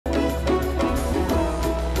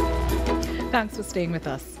Thanks for staying with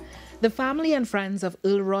us. The family and friends of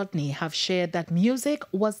Earl Rodney have shared that music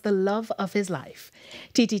was the love of his life.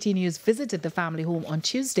 TTT News visited the family home on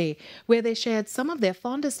Tuesday, where they shared some of their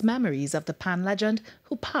fondest memories of the pan legend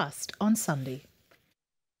who passed on Sunday.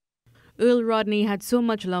 Earl Rodney had so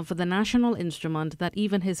much love for the national instrument that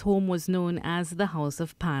even his home was known as the House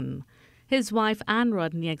of Pan. His wife, Anne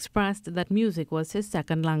Rodney, expressed that music was his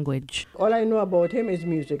second language. All I know about him is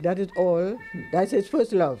music. That is all. That's his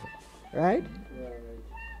first love, right?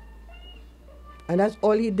 And that's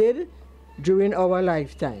all he did during our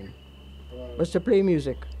lifetime, was to play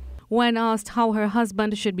music. When asked how her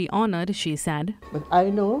husband should be honored, she said, But I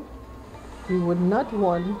know he would not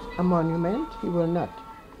want a monument. He will not.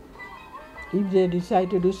 If they decide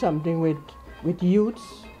to do something with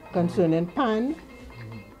youths concerning pan,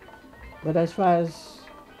 but as far as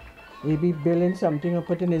maybe building something or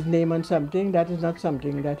putting his name on something, that is not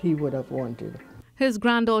something that he would have wanted. His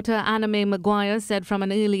granddaughter, Anna Mae Maguire, said from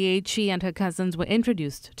an early age she and her cousins were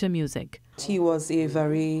introduced to music. He was a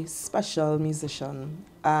very special musician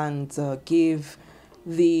and gave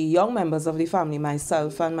the young members of the family,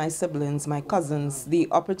 myself and my siblings, my cousins, the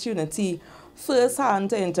opportunity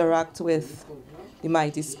firsthand to interact with the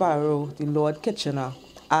mighty Sparrow, the Lord Kitchener.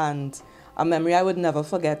 And a memory I would never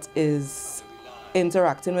forget is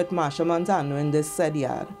interacting with Marsha Montano in this said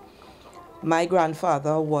yard. My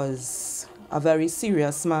grandfather was a very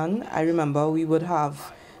serious man. I remember we would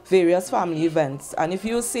have various family events, and if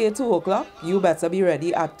you say 2 o'clock, you better be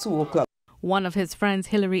ready at 2 o'clock. One of his friends,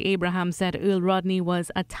 Hilary Abraham, said Earl Rodney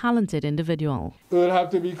was a talented individual. Earl have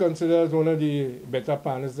to be considered as one of the better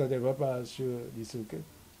panists that ever passed through the circuit.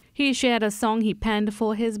 He shared a song he penned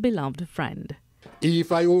for his beloved friend.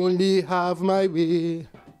 If I only have my way,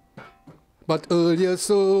 but Earl, you're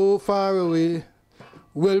so far away.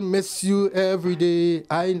 We'll miss you every day.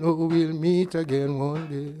 I know we'll meet again one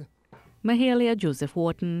day. Mahalia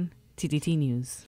Joseph-Wharton, TTT News.